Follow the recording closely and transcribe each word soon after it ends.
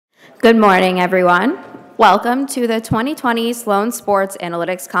Good morning, everyone. Welcome to the 2020 Sloan Sports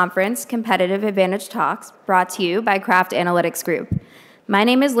Analytics Conference Competitive Advantage Talks, brought to you by Craft Analytics Group. My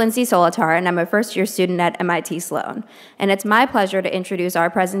name is Lindsay Solitar, and I'm a first-year student at MIT Sloan. And it's my pleasure to introduce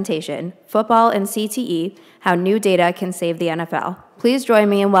our presentation, Football and CTE, How New Data Can Save the NFL. Please join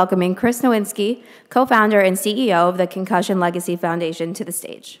me in welcoming Chris Nowinski, co-founder and CEO of the Concussion Legacy Foundation, to the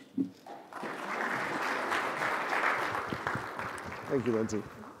stage. Thank you, Lindsay.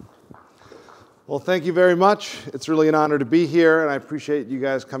 Well, thank you very much. It's really an honor to be here, and I appreciate you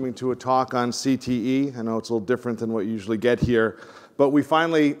guys coming to a talk on CTE. I know it's a little different than what you usually get here, but we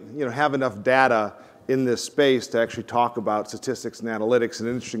finally have enough data in this space to actually talk about statistics and analytics in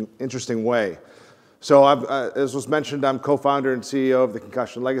an interesting way. So as was mentioned, I'm co-founder and CEO of the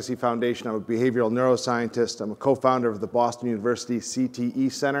Concussion Legacy Foundation. I'm a behavioral neuroscientist. I'm a co-founder of the Boston University CTE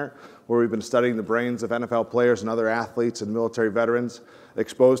Center, where we've been studying the brains of NFL players and other athletes and military veterans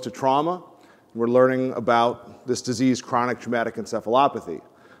exposed to trauma. We're learning about this disease, chronic traumatic encephalopathy. And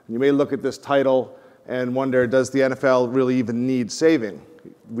you may look at this title and wonder, does the NFL really even need saving?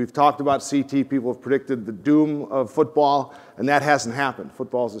 We've talked about CT, people have predicted the doom of football, and that hasn't happened.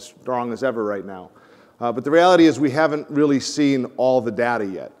 Football is as strong as ever right now. But the reality is we haven't really seen all the data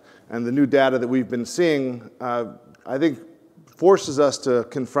yet. And the new data that we've been seeing, I think, forces us to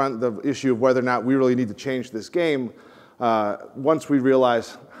confront the issue of whether or not we really need to change this game once we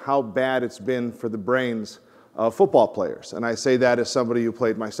realize how bad it's been for the brains of football players. And I say that as somebody who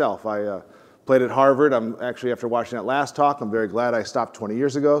played myself. I played at Harvard. I'm actually, after watching that last talk, I'm very glad I stopped 20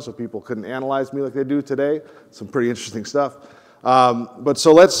 years ago so people couldn't analyze me like they do today. Some pretty interesting stuff. But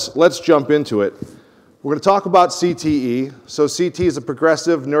so let's jump into it. We're going to talk about CTE. So CTE is a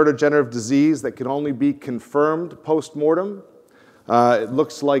progressive neurodegenerative disease that can only be confirmed post-mortem. It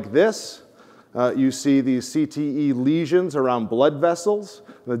looks like this. You see these CTE lesions around blood vessels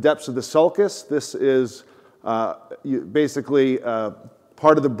in the depths of the sulcus. This is basically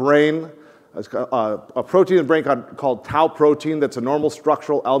part of the brain, a protein in the brain called tau protein that's a normal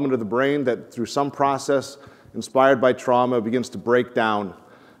structural element of the brain that through some process inspired by trauma begins to break down.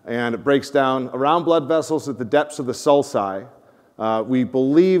 And it breaks down around blood vessels at the depths of the sulci. We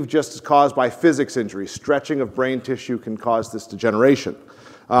believe just as caused by physics injury. Stretching of brain tissue can cause this degeneration.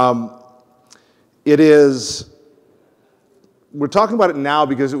 We're talking about it now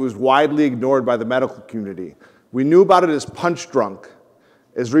because it was widely ignored by the medical community. We knew about it as punch drunk.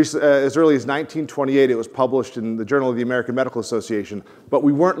 As early as 1928, it was published in the Journal of the American Medical Association, but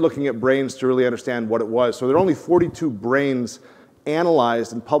we weren't looking at brains to really understand what it was. So there are only 42 brains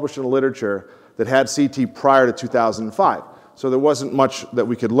analyzed and published in the literature that had CT prior to 2005. So there wasn't much that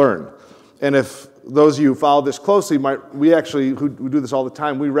we could learn. And if those of you who follow this closely, we actually, who do this all the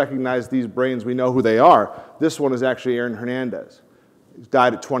time, we recognize these brains, we know who they are. This one is actually Aaron Hernandez. He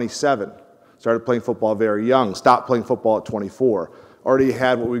died at 27, started playing football very young, stopped playing football at 24. Already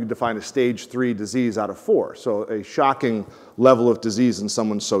had what we could define as stage 3 disease out of 4. So a shocking level of disease in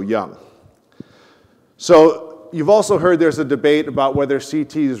someone so young. So you've also heard there's a debate about whether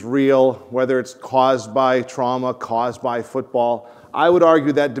CT is real, whether it's caused by trauma, caused by football. I would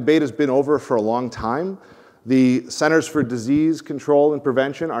argue that debate has been over for a long time. The Centers for Disease Control and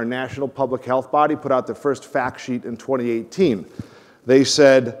Prevention, our national public health body, put out the first fact sheet in 2018. They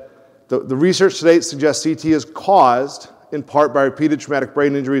said the research to date suggests CT is caused in part by repeated traumatic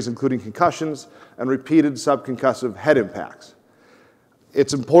brain injuries, including concussions, and repeated subconcussive head impacts.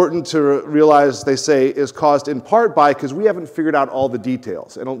 It's important to realize, they say, is caused in part by, because we haven't figured out all the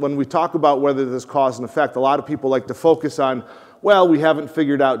details. And when we talk about whether there's cause and effect, a lot of people like to focus on, well, we haven't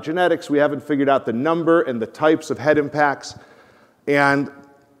figured out genetics, we haven't figured out the number and the types of head impacts. And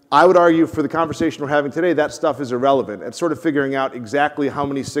I would argue for the conversation we're having today, that stuff is irrelevant. It's sort of figuring out exactly how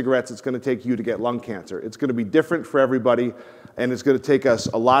many cigarettes it's going to take you to get lung cancer. It's going to be different for everybody, and it's going to take us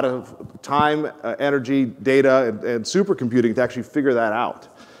a lot of time, energy, data, and supercomputing to actually figure that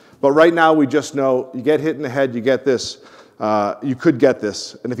out. But right now, we just know you get hit in the head, you get this, you could get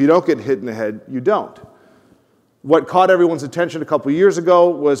this. And if you don't get hit in the head, you don't. What caught everyone's attention a couple years ago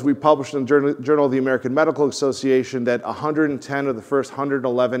was we published in the Journal of the American Medical Association that 110 of the first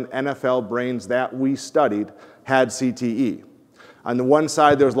 111 NFL brains that we studied had CTE. On the one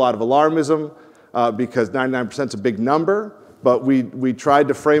side, there was a lot of alarmism because 99% is a big number, but we tried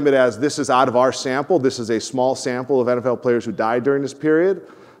to frame it as this is out of our sample. This is a small sample of NFL players who died during this period.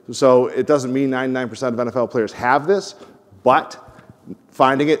 So it doesn't mean 99% of NFL players have this, but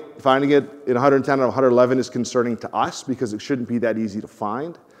finding it in 110 out of 111 is concerning to us because it shouldn't be that easy to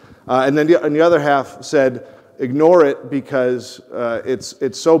find. And then the other half said, ignore it because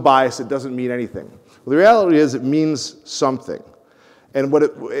it's so biased it doesn't mean anything. Well, the reality is it means something. And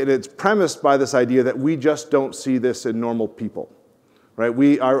it's premised by this idea that we just don't see this in normal people.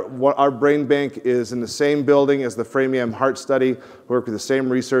 Right? Our brain bank is in the same building as the Framingham Heart Study. We work with the same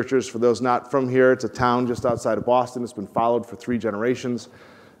researchers. For those not from here, it's a town just outside of Boston. It's been followed for 3 generations.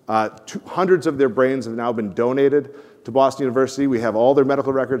 Hundreds of their brains have now been donated to Boston University. We have all their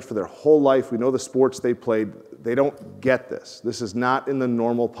medical records for their whole life. We know the sports they played. They don't get this. This is not in the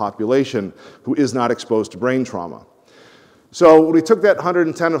normal population who is not exposed to brain trauma. So when we took that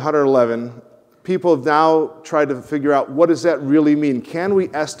 110 and 111, people have now tried to figure out, what does that really mean? Can we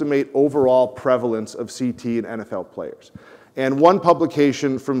estimate overall prevalence of CTE in NFL players? And one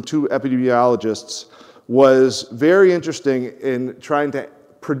publication from 2 epidemiologists was very interesting in trying to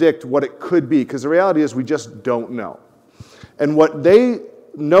predict what it could be, because the reality is we just don't know. And what they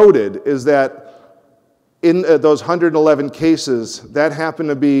noted is that in those 111 cases, that happened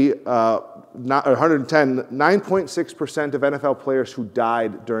to be 110, 9.6% of NFL players who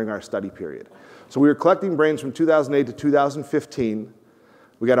died during our study period. So we were collecting brains from 2008 to 2015.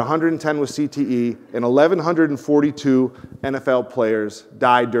 We got 110 with CTE, and 1,142 NFL players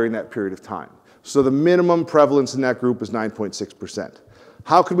died during that period of time. So the minimum prevalence in that group is 9.6%.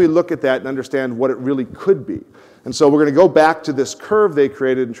 How can we look at that and understand what it really could be? And so we're going to go back to this curve they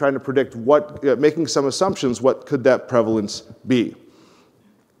created and trying to predict making some assumptions, what could that prevalence be?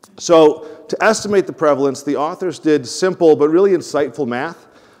 So to estimate the prevalence, the authors did simple but really insightful math.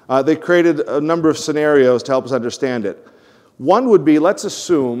 They created a number of scenarios to help us understand it. One would be, let's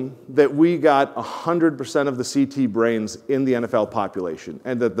assume that we got 100% of the CT brains in the NFL population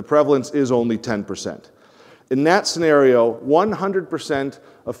and that the prevalence is only 10%. In that scenario, 100%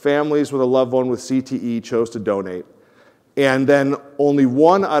 of families with a loved one with CTE chose to donate, and then only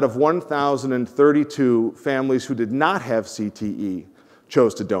 1 out of 1,032 families who did not have CTE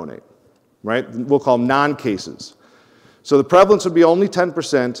chose to donate, right? We'll call them non-cases. So the prevalence would be only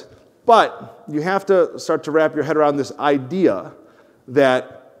 10%, but you have to start to wrap your head around this idea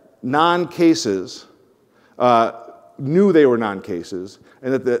that non-cases knew they were non-cases,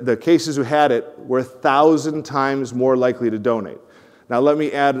 and that the cases who had it were 1,000 times more likely to donate. Now let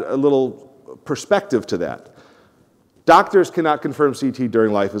me add a little perspective to that. Doctors cannot confirm CT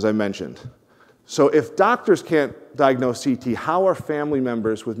during life, as I mentioned. So if doctors can't diagnose CT, how are family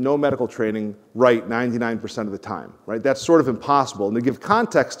members with no medical training right 99% of the time, right? That's sort of impossible. And to give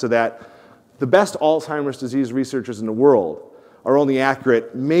context to that, the best Alzheimer's disease researchers in the world are only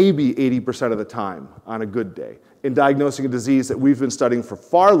accurate maybe 80% of the time on a good day in diagnosing a disease that we've been studying for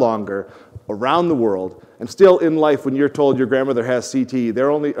far longer around the world. And still in life, when you're told your grandmother has CTE,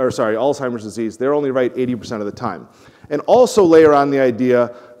 Alzheimer's disease, they're only right 80% of the time. And also layer on the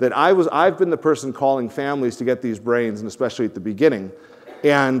idea that I've been the person calling families to get these brains, and especially at the beginning,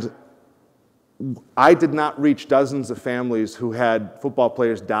 and I did not reach dozens of families who had football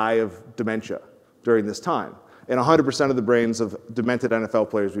players die of dementia during this time. And 100% of the brains of demented NFL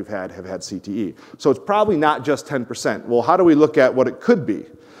players we've had have had CTE. So it's probably not just 10%. Well, how do we look at what it could be?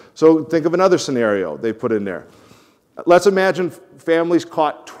 So think of another scenario they put in there. Let's imagine families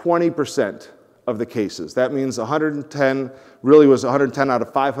caught 20% of the cases. That means 110 really was 110 out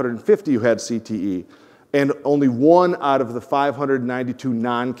of 550 who had CTE, and only 1 out of the 592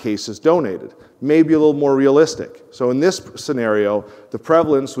 non-cases donated. Maybe a little more realistic. So in this scenario, the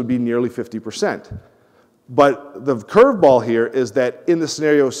prevalence would be nearly 50%. But the curveball here is that in the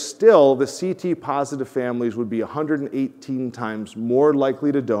scenario still, the CT-positive families would be 118 times more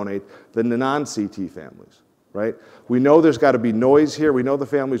likely to donate than the non-CT families, right? We know there's got to be noise here. We know the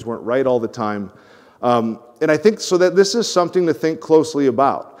families weren't right all the time. And I think so that this is something to think closely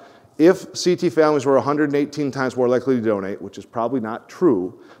about. If CT families were 118 times more likely to donate, which is probably not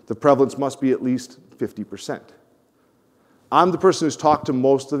true, the prevalence must be at least 50%. I'm the person who's talked to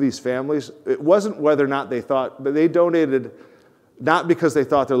most of these families. It wasn't whether or not they thought, but they donated not because they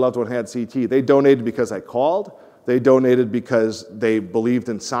thought their loved one had CT. They donated because I called. They donated because they believed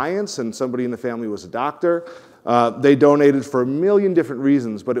in science and somebody in the family was a doctor. They donated for a million different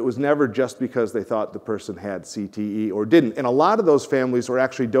reasons, but it was never just because they thought the person had CTE or didn't. And a lot of those families were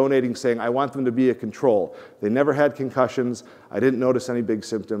actually donating saying, I want them to be a control. They never had concussions. I didn't notice any big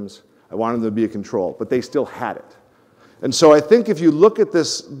symptoms. I wanted them to be a control, but they still had it. And so I think if you look at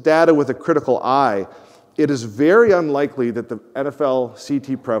this data with a critical eye, it is very unlikely that the NFL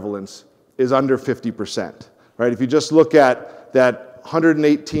CT prevalence is under 50%, right? If you just look at that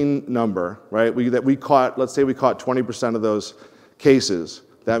 118 number, right, that we caught, let's say we caught 20% of those cases,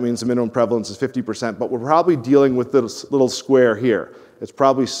 that means the minimum prevalence is 50%, but we're probably dealing with this little square here. It's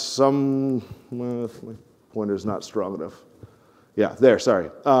probably my pointer's not strong enough. Yeah, there, sorry.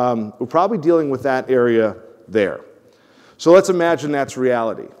 We're probably dealing with that area there. So let's imagine that's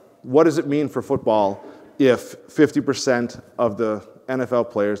reality. What does it mean for football if 50% of the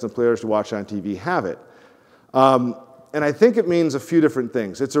NFL players, the players who watch on TV, have it? And I think it means a few different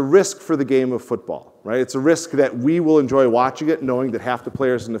things. It's a risk for the game of football, right? It's a risk that we will enjoy watching it, knowing that half the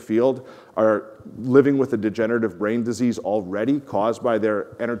players in the field are living with a degenerative brain disease already caused by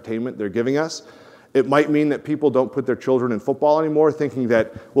their entertainment they're giving us. It might mean that people don't put their children in football anymore, thinking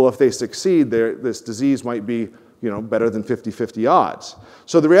that, well, if they succeed, this disease might be better than 50-50 odds.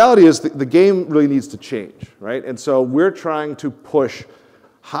 So the reality is the game really needs to change, right? And so we're trying to push,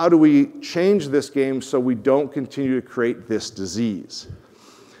 how do we change this game so we don't continue to create this disease?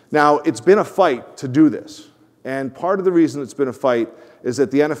 Now, it's been a fight to do this. And part of the reason it's been a fight is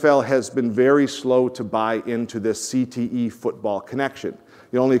that the NFL has been very slow to buy into this CTE football connection.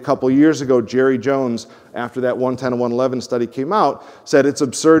 Only a couple of years ago, Jerry Jones, after that 110 and 111 study came out, said it's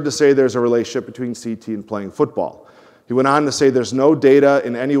absurd to say there's a relationship between CTE and playing football. He went on to say there's no data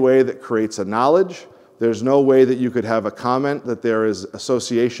in any way that creates a knowledge. There's no way that you could have a comment that there is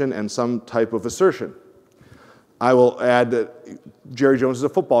association and some type of assertion. I will add that Jerry Jones is a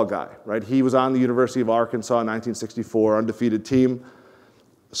football guy, right? He was on the University of Arkansas in 1964, undefeated team.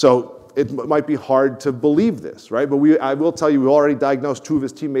 So it might be hard to believe this, right? But I will tell you, we already diagnosed 2 of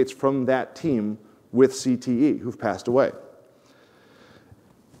his teammates from that team with CTE who've passed away.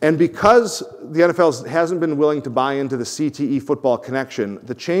 And because the NFL hasn't been willing to buy into the CTE football connection,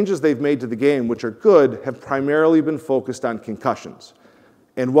 the changes they've made to the game, which are good, have primarily been focused on concussions.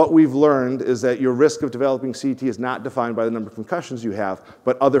 And what we've learned is that your risk of developing CTE is not defined by the number of concussions you have,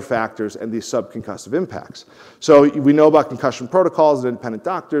 but other factors and these subconcussive impacts. So we know about concussion protocols and independent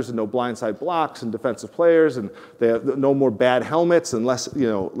doctors and no blindside blocks and defensive players, and they have no more bad helmets and less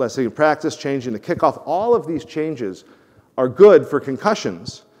in practice, changing the kickoff. All of these changes are good for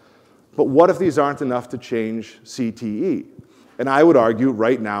concussions, but what if these aren't enough to change CTE? And I would argue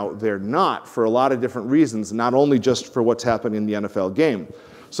right now they're not, for a lot of different reasons, not only just for what's happening in the NFL game.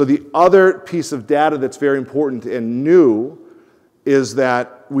 So the other piece of data that's very important and new is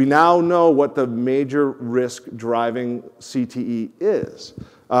that we now know what the major risk driving CTE is.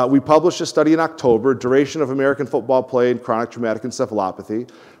 We published a study in October, duration of American football play in chronic traumatic encephalopathy.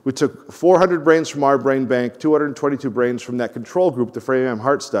 We took 400 brains from our brain bank, 222 brains from that control group, the Framingham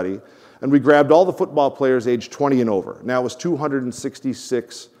Heart Study, and we grabbed all the football players aged 20 and over. Now it was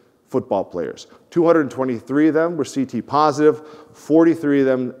 266 football players. 223 of them were CT positive, 43 of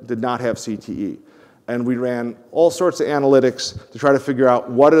them did not have CTE. And we ran all sorts of analytics to try to figure out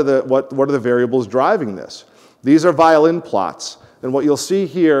what are the variables driving this. These are violin plots. And what you'll see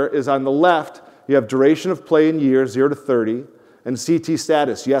here is on the left, you have duration of play in years, 0 to 30, and CT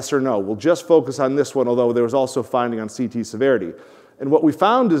status, yes or no. We'll just focus on this one, although there was also finding on CT severity. And what we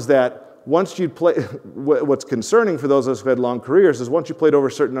found is that once you play, what's concerning for those of us who had long careers is once you played over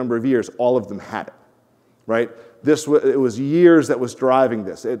a certain number of years, all of them had it, right? It was years that was driving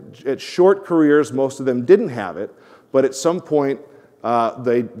this. At short careers, most of them didn't have it, but at some point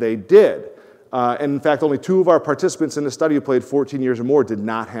they did. And in fact, only 2 of our participants in the study who played 14 years or more did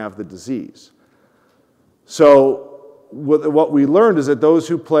not have the disease. So what we learned is that those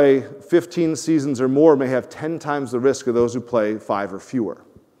who play 15 seasons or more may have 10 times the risk of those who play 5 or fewer.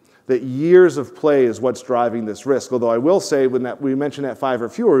 That years of play is what's driving this risk. Although I will say, when we mentioned that 5 or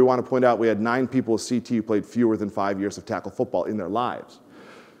fewer, we want to point out we had 9 people with CT who played fewer than 5 years of tackle football in their lives.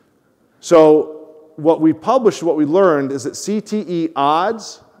 So what we published, what we learned, is that CTE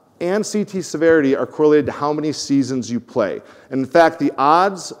odds and CT severity are correlated to how many seasons you play. And in fact, the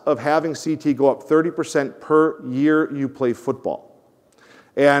odds of having CT go up 30% per year you play football.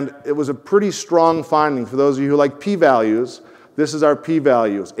 And it was a pretty strong finding for those of you who like p-values. This is our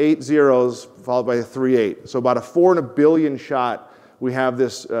p-values, 8 zeros followed by a 3.8. So about a 4 in a billion shot, we have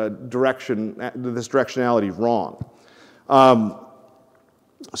this directionality wrong.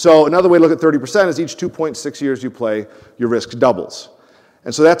 So another way to look at 30% is each 2.6 years you play, your risk doubles.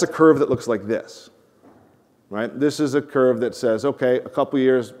 And so that's a curve that looks like this, right? This is a curve that says, okay, a couple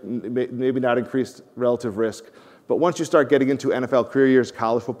years, maybe not increased relative risk, but once you start getting into NFL career years,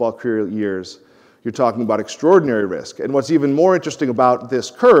 college football career years, you're talking about extraordinary risk. And what's even more interesting about this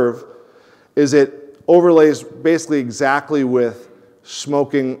curve is it overlays basically exactly with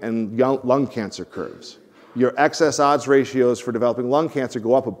smoking and lung cancer curves. Your excess odds ratios for developing lung cancer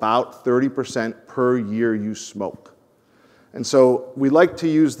go up about 30% per year you smoke. And so we like to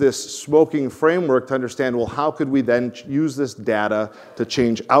use this smoking framework to understand, well, how could we then use this data to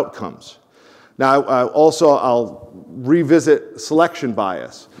change outcomes? Now, also, I'll revisit selection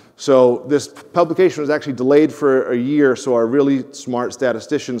bias. So this publication was actually delayed for a year so our really smart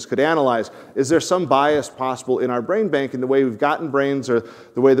statisticians could analyze, is there some bias possible in our brain bank in the way we've gotten brains or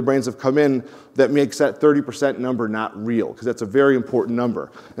the way the brains have come in that makes that 30% number not real? Because that's a very important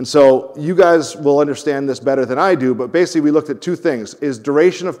number. And so you guys will understand this better than I do, but basically we looked at two things. Is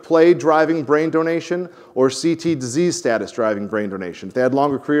duration of play driving brain donation, or CT disease status driving brain donation? If they had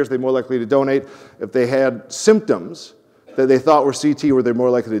longer careers, they're more likely to donate. If they had symptoms that they thought were CT, were they more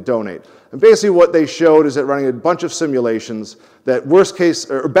likely to donate? And basically what they showed is that running a bunch of simulations, that worst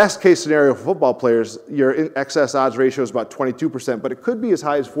case or best case scenario for football players, your excess odds ratio is about 22%, but it could be as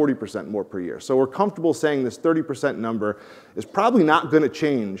high as 40% more per year. So we're comfortable saying this 30% number is probably not going to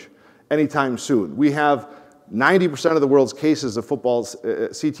change anytime soon. We have 90% of the world's cases of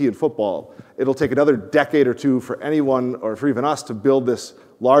CT in football. It'll take another decade or two for anyone, or for even us, to build this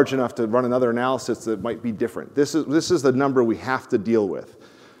large enough to run another analysis that might be different. This is the number we have to deal with.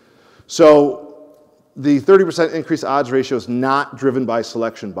 So the 30% increase odds ratio is not driven by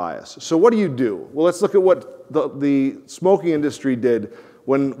selection bias. So what do you do? Well, let's look at what the smoking industry did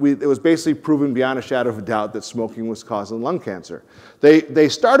when it was basically proven beyond a shadow of a doubt that smoking was causing lung cancer. They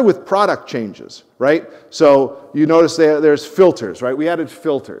started with product changes, right? So you notice there's filters, right? We added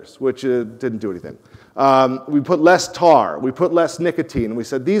filters, which didn't do anything. We put less tar, we put less nicotine, and we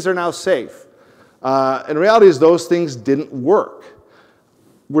said these are now safe. And the reality is those things didn't work.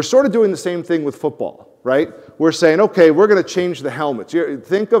 We're sort of doing the same thing with football, right? We're saying, okay, we're going to change the helmets.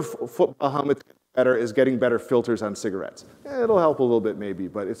 Think of football helmets better as getting better filters on cigarettes. It'll help a little bit maybe,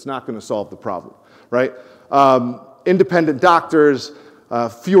 but it's not going to solve the problem, right? Independent doctors,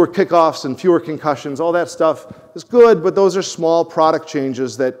 fewer kickoffs and fewer concussions, all that stuff is good, but those are small product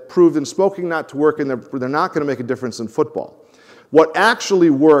changes that proved in smoking not to work, and they're not going to make a difference in football. What actually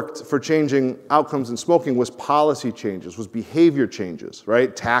worked for changing outcomes in smoking was policy changes, was behavior changes,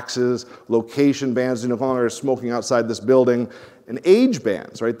 right? Taxes, location bans, no longer smoking outside this building, and age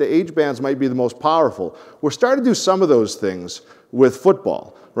bans, right? The age bans might be the most powerful. We're starting to do some of those things with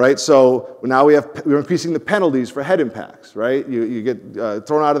football, right? So now we're increasing the penalties for head impacts, right? You get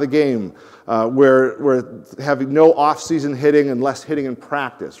thrown out of the game. We're having no off-season hitting and less hitting in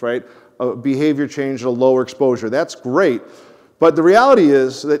practice, right? Behavior change at a lower exposure. That's great. But the reality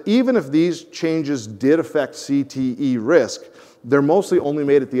is that even if these changes did affect CTE risk, they're mostly only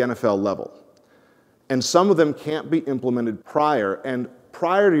made at the NFL level. And some of them can't be implemented prior. And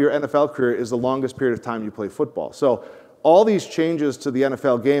prior to your NFL career is the longest period of time you play football. So all these changes to the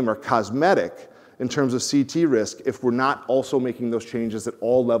NFL game are cosmetic in terms of CT risk if we're not also making those changes at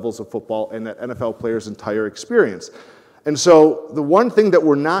all levels of football and that NFL player's entire experience. And so the one thing that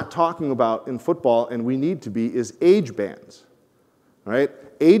we're not talking about in football, and we need to be, is age bans. Right?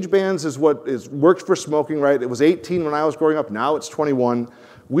 Age bans is what worked for smoking, right? It was 18 when I was growing up, now it's 21.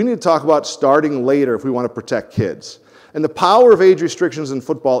 We need to talk about starting later if we want to protect kids. And the power of age restrictions in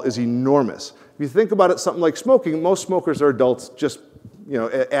football is enormous. If you think about it, something like smoking, most smokers are adults just,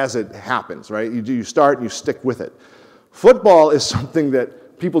 as it happens, right? You start and you stick with it. Football is something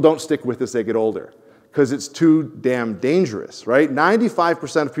that people don't stick with as they get older because it's too damn dangerous, right?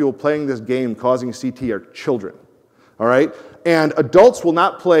 95% of people playing this game causing CT are children, all right? And adults will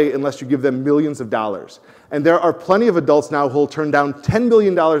not play unless you give them millions of dollars. And there are plenty of adults now who will turn down $10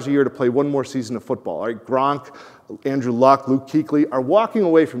 million a year to play one more season of football. All right? Gronk, Andrew Luck, Luke Kuechly are walking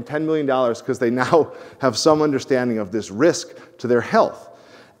away from $10 million because they now have some understanding of this risk to their health.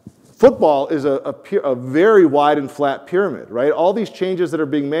 Football is a very wide and flat pyramid, right? All these changes that are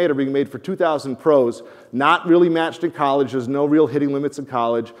being made for 2,000 pros, not really matched in college. There's no real hitting limits in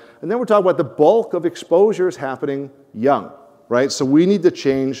college. And then we're talking about the bulk of exposure is happening young. Right? So we need to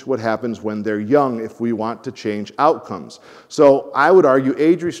change what happens when they're young if we want to change outcomes. So I would argue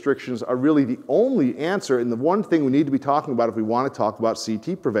age restrictions are really the only answer and the one thing we need to be talking about if we want to talk about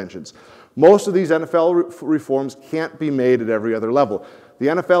CT preventions. Most of these NFL reforms can't be made at every other level. The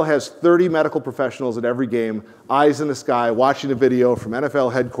NFL has 30 medical professionals at every game, eyes in the sky, watching a video from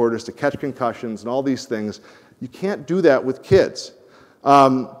NFL headquarters to catch concussions and all these things. You can't do that with kids.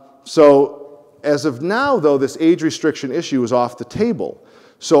 As of now, though, this age restriction issue is off the table.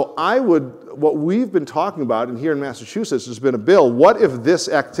 So what we've been talking about, and here in Massachusetts, there's been a bill, what if this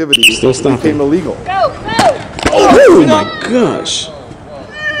activity became illegal? Go! Oh my gosh.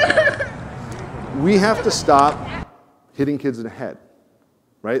 We have to stop hitting kids in the head,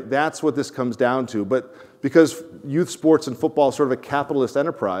 right? That's what this comes down to. But because youth sports and football is sort of a capitalist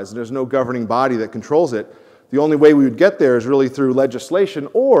enterprise, and there's no governing body that controls it, the only way we would get there is really through legislation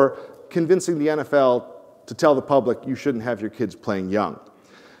or convincing the NFL to tell the public you shouldn't have your kids playing young.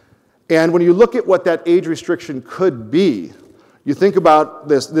 And when you look at what that age restriction could be, You think about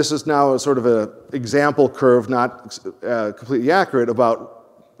this, this is now a sort of an example curve, not completely accurate, about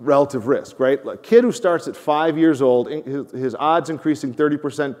relative risk, right? A kid who starts at 5 years old, his odds increasing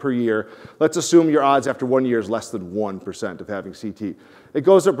 30% per year. Let's assume your odds after 1 year is less than 1% of having CTE. It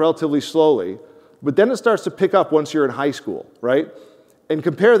goes up relatively slowly, but then it starts to pick up once you're in high school, right? And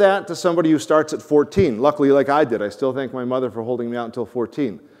compare that to somebody who starts at 14. Luckily, like I did, I still thank my mother for holding me out until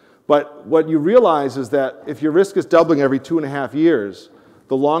 14. But what you realize is that if your risk is doubling every 2.5 years,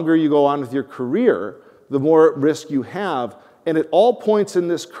 the longer you go on with your career, the more risk you have. And at all points in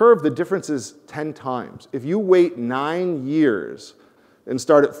this curve, the difference is 10 times. If you wait 9 years and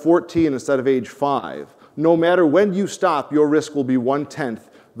start at 14 instead of age 5, no matter when you stop, your risk will be 1/10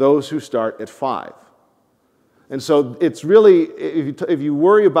 those who start at 5. And so it's really, if you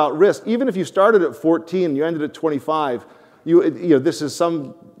worry about risk, even if you started at 14 and you ended at 25, this is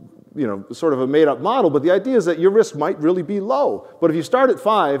some sort of a made-up model, but the idea is that your risk might really be low. But if you start at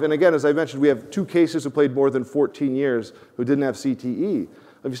 5, and again, as I mentioned, we have 2 cases who played more than 14 years who didn't have CTE.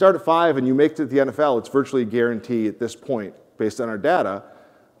 If you start at 5 and you make it to the NFL, it's virtually a guarantee at this point, based on our data.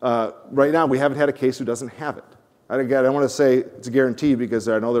 Right now, we haven't had a case who doesn't have it. And again, I want to say it's a guarantee because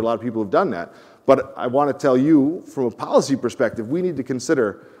I know there are a lot of people who've done that. But I want to tell you, from a policy perspective, we need to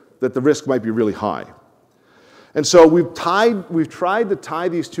consider that the risk might be really high. And so we've tried to tie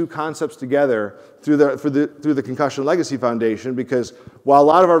these two concepts together through the Concussion Legacy Foundation, because while a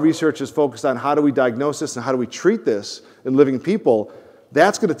lot of our research is focused on how do we diagnose this and how do we treat this in living people,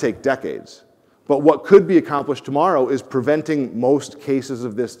 that's going to take decades. But what could be accomplished tomorrow is preventing most cases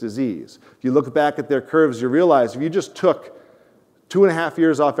of this disease. If you look back at their curves, you realize if you just took 2.5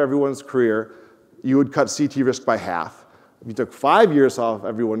 years off everyone's career, you would cut CT risk by half. If you took 5 years off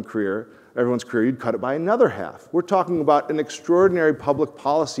everyone's career, you'd cut it by another half. We're talking about an extraordinary public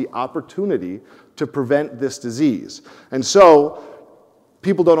policy opportunity to prevent this disease. And so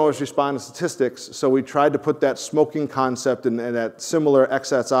people don't always respond to statistics, so we tried to put that smoking concept and that similar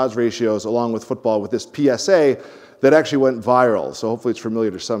excess odds ratios along with football with this PSA that actually went viral. So hopefully it's familiar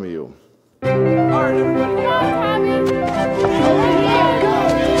to some of you. How's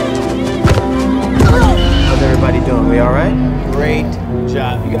everybody doing? We all right? Great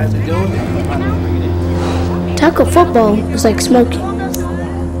job. You guys are doing it. Tackle football is like smoking.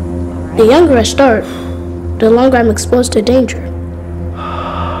 The younger I start, the longer I'm exposed to danger.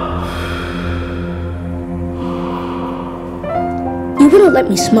 You wouldn't let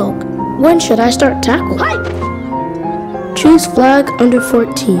me smoke. When should I start tackle? Choose flag under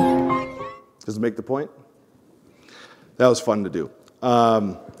 14. Does it make the point? That was fun to do.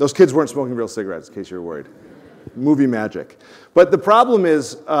 Those kids weren't smoking real cigarettes, in case you're worried. Movie magic. But the problem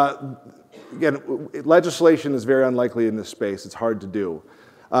is, again, legislation is very unlikely in this space. It's hard to do.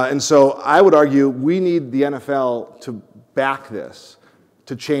 And so I would argue we need the NFL to back this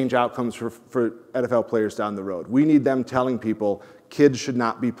to change outcomes for NFL players down the road. We need them telling people kids should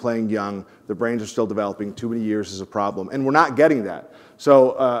not be playing young. Their brains are still developing. Too many years is a problem. And we're not getting that.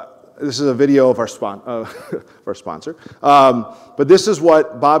 So this is a video of our sponsor. But this is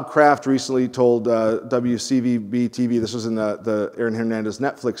what Bob Kraft recently told WCVB TV. This was in the Aaron Hernandez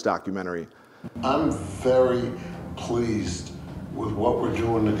Netflix documentary. I'm very pleased with what we're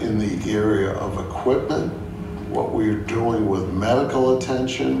doing in the area of equipment, what we're doing with medical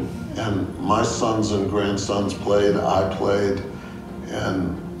attention, and my sons and grandsons played, I played,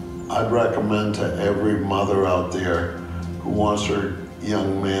 and I'd recommend to every mother out there who wants her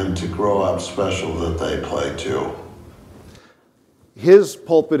young man to grow up special that they play too. His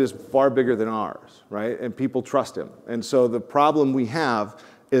pulpit is far bigger than ours, right? And people trust him. And so the problem we have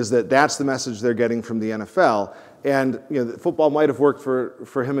is that that's the message they're getting from the NFL. And football might have worked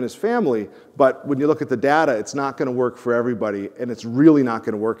for him and his family, but when you look at the data, it's not going to work for everybody, and it's really not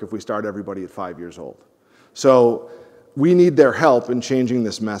going to work if we start everybody at 5 years old. So we need their help in changing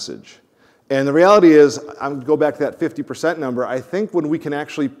this message. And the reality is, I'm going to go back to that 50% number. I think when we can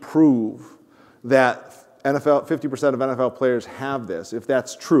actually prove that 50% of NFL players have this, if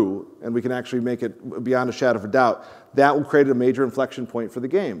that's true, and we can actually make it beyond a shadow of a doubt, that will create a major inflection point for the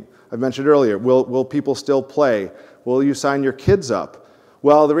game. I mentioned earlier, will people still play? Will you sign your kids up?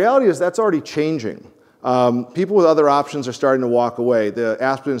 Well, the reality is that's already changing. People with other options are starting to walk away. The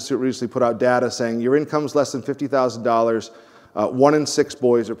Aspen Institute recently put out data saying your income's less than $50,000. 1 in 6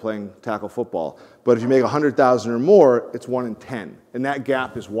 boys are playing tackle football. But if you make $100,000 or more, it's 1 in 10. And that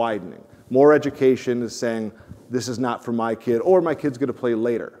gap is widening. More education is saying, this is not for my kid, or my kid's going to play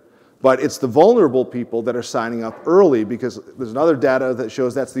later. But it's the vulnerable people that are signing up early, because there's another data that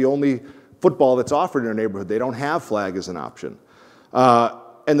shows that's the only football that's offered in their neighborhood. They don't have flag as an option.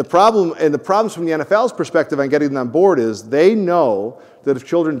 And And the problems from the NFL's perspective on getting them on board is they know that if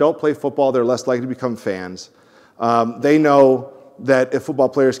children don't play football, they're less likely to become fans. They know that if football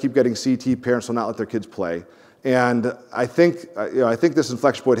players keep getting CTE, parents will not let their kids play. And I think this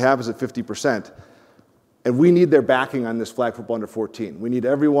inflection point happens at 50%. And we need their backing on this flag football under 14. We need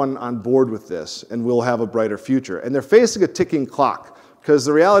everyone on board with this, and we'll have a brighter future. And they're facing a ticking clock, because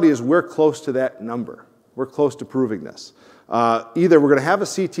the reality is we're close to that number. We're close to proving this. Either we're going to have a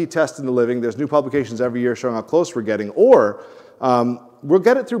CT test in the living, there's new publications every year showing how close we're getting, or we'll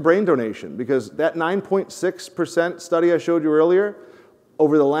get it through brain donation, because that 9.6% study I showed you earlier,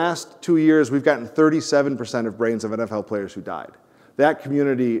 over the last 2 years, we've gotten 37% of brains of NFL players who died. That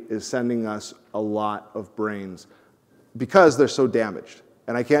community is sending us a lot of brains because they're so damaged.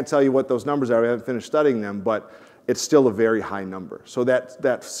 And I can't tell you what those numbers are. We haven't finished studying them, but it's still a very high number. So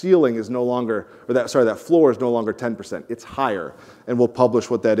that ceiling is no longer, that floor is no longer 10%. It's higher, and we'll publish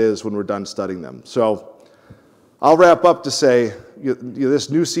what that is when we're done studying them. So I'll wrap up to say this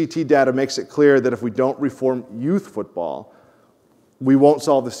new CT data makes it clear that if we don't reform youth football, we won't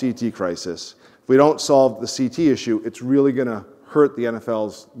solve the CT crisis. If we don't solve the CT issue, it's really going to hurt the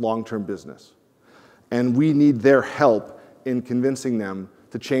NFL's long-term business. And we need their help in convincing them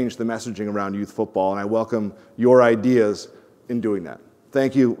to change the messaging around youth football, and I welcome your ideas in doing that.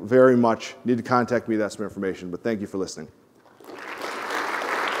 Thank you very much. You need to contact me, that's some information, but thank you for listening.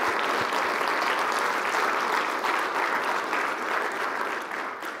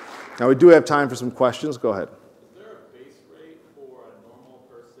 Now we do have time for some questions. Go ahead. Is there a base rate for a normal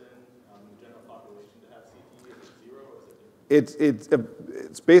person in the general population to have CTE? Is it zero or is it different?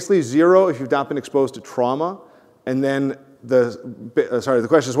 It's basically zero if you've not been exposed to trauma, and then the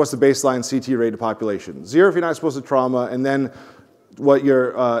question is, what's the baseline CT rate of population? Zero if you're not exposed to trauma, and then what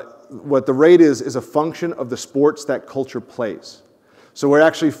the rate is a function of the sports that culture plays. So we're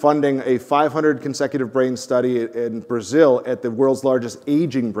actually funding a 500 consecutive brain study in Brazil at the world's largest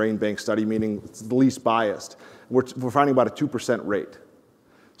aging brain bank study, meaning it's the least biased. We're finding about a 2% rate.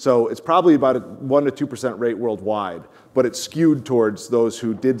 So it's probably about a 1 to 2% rate worldwide, but it's skewed towards those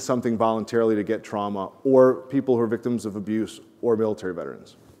who did something voluntarily to get trauma, or people who are victims of abuse, or military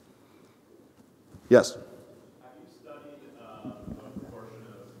veterans. Yes? Have you studied a proportion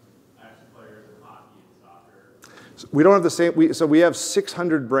of action players in hockey and soccer? So we don't have the same, so we have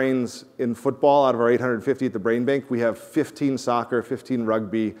 600 brains in football out of our 850 at the brain bank. We have 15 soccer, 15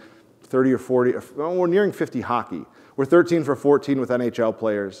 rugby, 30 or 40, well, we're nearing 50 hockey. We're 13 for 14 with NHL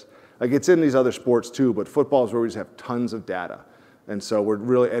players. Like, it's in these other sports too, but football is where we just have tons of data. And so we're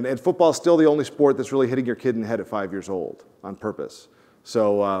really, and football is still the only sport that's really hitting your kid in the head at 5 years old on purpose.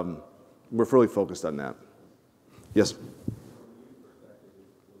 So we're fully focused on that. Yes?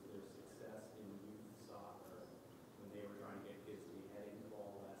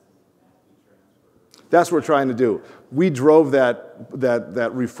 That's what we're trying to do. We drove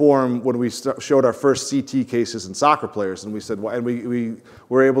that reform when we showed our first CT cases in soccer players, and we said, well, and we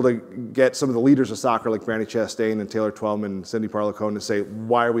were able to get some of the leaders of soccer like Brandy Chastain and Taylor Twellman and Cindy Parlacone to say,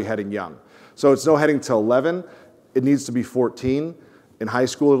 why are we heading young? So it's no heading to 11. It needs to be 14. In high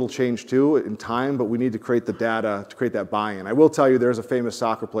school, it'll change too in time, but we need to create the data to create that buy-in. I will tell you, there's a famous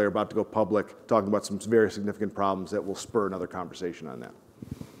soccer player about to go public talking about some very significant problems that will spur another conversation on that.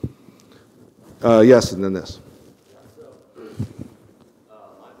 Yes, and then this.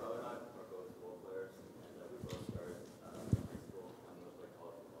 My brother and I are both football players, and we both started high school. I'm going to play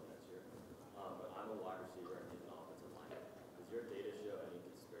college football next year. But I'm a wide receiver and he's an offensive lineman. Does your data show any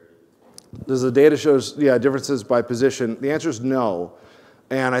disparity between? Does the data shows, differences by position? The answer is no.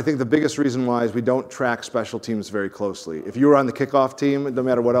 And I think the biggest reason why is we don't track special teams very closely. If you were on the kickoff team, no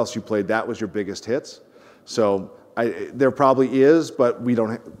matter what else you played, that was your biggest hits. So there probably is, but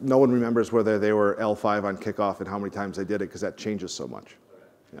no one remembers whether they were L5 on kickoff and how many times they did it, because that changes so much.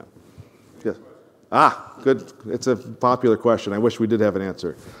 Yeah. Yes. Good. It's a popular question. I wish we did have an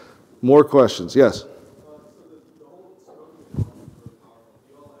answer. More questions. Yes.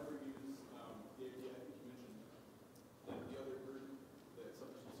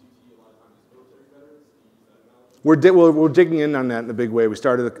 We're digging in on that in a big way. We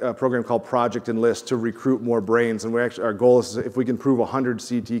started a program called Project Enlist to recruit more brains, and our goal is if we can prove 100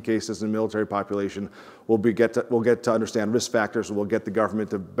 CT cases in the military population, we'll get to understand risk factors, and we'll get the government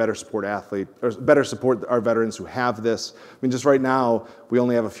to better support our veterans who have this. I mean, just right now, we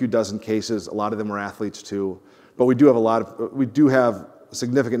only have a few dozen cases. A lot of them are athletes too, but we do have a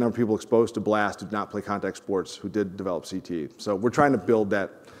significant number of people exposed to blast who did not play contact sports who did develop CTE. So we're trying to build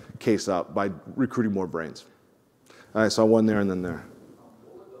that case up by recruiting more brains. I saw one there and then there.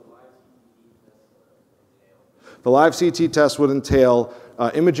 The live CT test would entail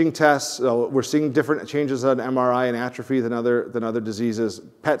imaging tests, we're seeing different changes on MRI and atrophy than other diseases.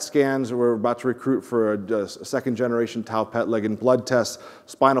 PET scans, we're about to recruit for a second generation tau PET ligand blood tests,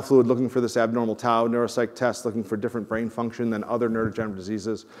 spinal fluid looking for this abnormal tau, neuropsych tests looking for different brain function than other neurodegenerative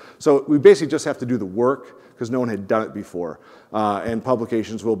diseases. So we basically just have to do the work because no one had done it before. And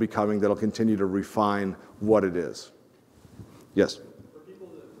publications will be coming that'll continue to refine what it is. Yes?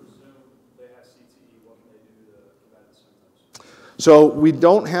 So we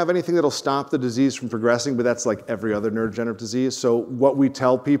don't have anything that'll stop the disease from progressing, but that's like every other neurodegenerative disease. So what we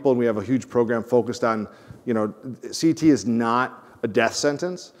tell people, and we have a huge program focused on, CTE is not a death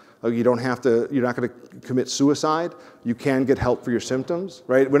sentence. You don't have to, you're not going to commit suicide. You can get help for your symptoms,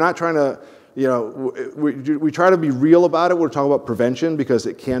 right? We're not trying to, we try to be real about it. We're talking about prevention because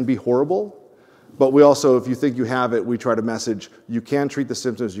it can be horrible. But we also, if you think you have it, we try to message, you can treat the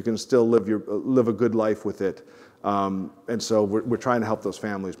symptoms, you can still live a good life with it. And so we're trying to help those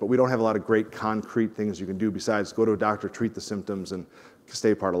families, but we don't have a lot of great concrete things you can do besides go to a doctor, treat the symptoms, and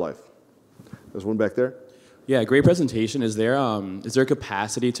stay part of life. There's one back there. Yeah, great presentation. Is there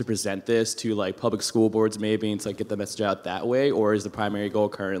capacity to present this to like public school boards maybe and to like get the message out that way, or is the primary goal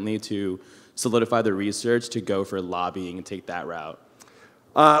currently to solidify the research to go for lobbying and take that route?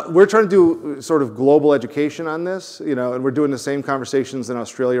 We're trying to do sort of global education on this, and we're doing the same conversations in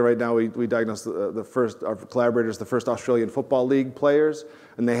Australia right now. We diagnosed our collaborators, the first Australian Football League players,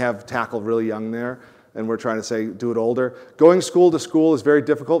 and they have tackled really young there, and we're trying to say, do it older. Going school to school is very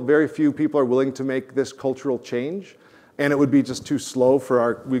difficult. Very few people are willing to make this cultural change, and it would be just too slow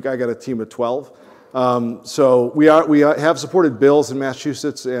for I got a team of 12. So we have supported bills in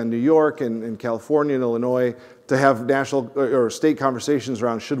Massachusetts and New York and California and Illinois to have national or state conversations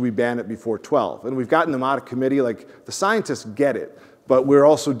around should we ban it before 12. And we've gotten them out of committee. Like the scientists get it, but we're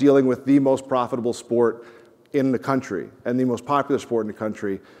also dealing with the most profitable sport in the country and the most popular sport in the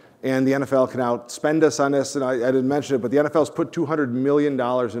country. And the NFL can outspend us on this. And I didn't mention it, but the NFL's put $200 million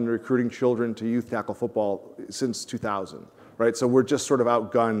in recruiting children to youth tackle football since 2000, right? So we're just sort of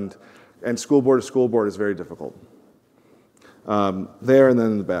outgunned. And school board to school board is very difficult. There and then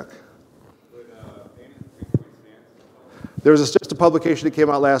in the back. There was just a publication that came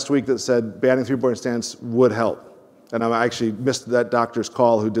out last week that said banning three-point stance would help. And I actually missed that doctor's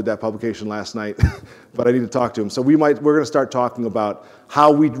call who did that publication last night, but I need to talk to him. So we're going to start talking about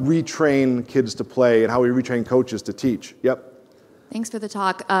how we retrain kids to play and how we retrain coaches to teach. Yep. Thanks for the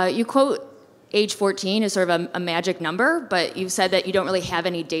talk. You quote age 14 as sort of a magic number, but you've said that you don't really have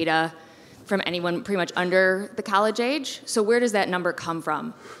any data from anyone pretty much under the college age. So where does that number come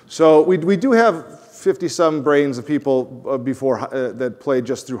from? So we do have 50-some brains of people before that played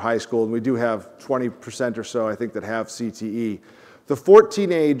just through high school, and we do have 20% or so, I think, that have CTE. The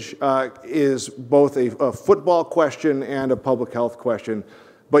 14 age is both a football question and a public health question,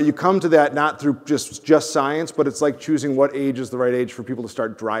 but you come to that not through just science, but it's like choosing what age is the right age for people to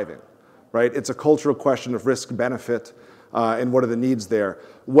start driving, right? It's a cultural question of risk-benefit. And what are the needs there?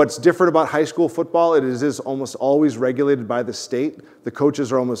 What's different about high school football, it is almost always regulated by the state. The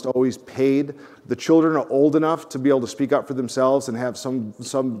coaches are almost always paid. The children are old enough to be able to speak up for themselves and have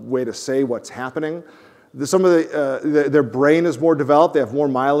some way to say what's happening. Their brain is more developed. They have more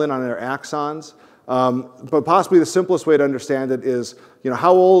myelin on their axons. But possibly the simplest way to understand it is,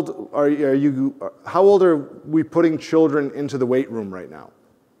 how old are we putting children into the weight room right now?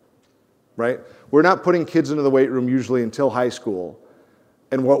 Right? We're not putting kids into the weight room usually until high school.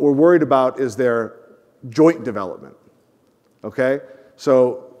 And what we're worried about is their joint development. Okay?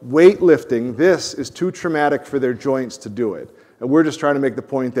 So weightlifting, this is too traumatic for their joints to do it. And we're just trying to make the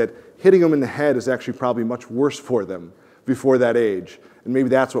point that hitting them in the head is actually probably much worse for them before that age. And maybe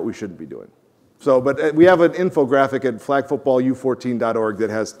that's what we shouldn't be doing. So, but we have an infographic at flagfootballu14.org that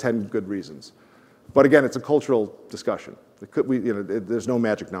has 10 good reasons. But again, it's a cultural discussion. There's no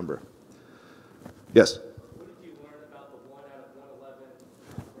magic number. Yes? What did you learn about the 1 out of 111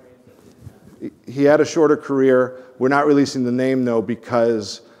 brains that didn't have? He had a shorter career. We're not releasing the name, though,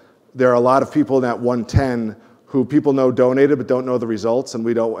 because there are a lot of people in that 110 who people know donated but don't know the results, and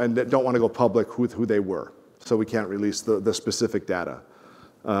don't want to go public with who they were. So we can't release the specific data.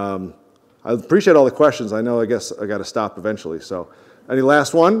 I appreciate all the questions. I guess I got to stop eventually. So any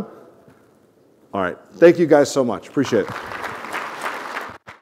last one? All right. Thank you guys so much. Appreciate it.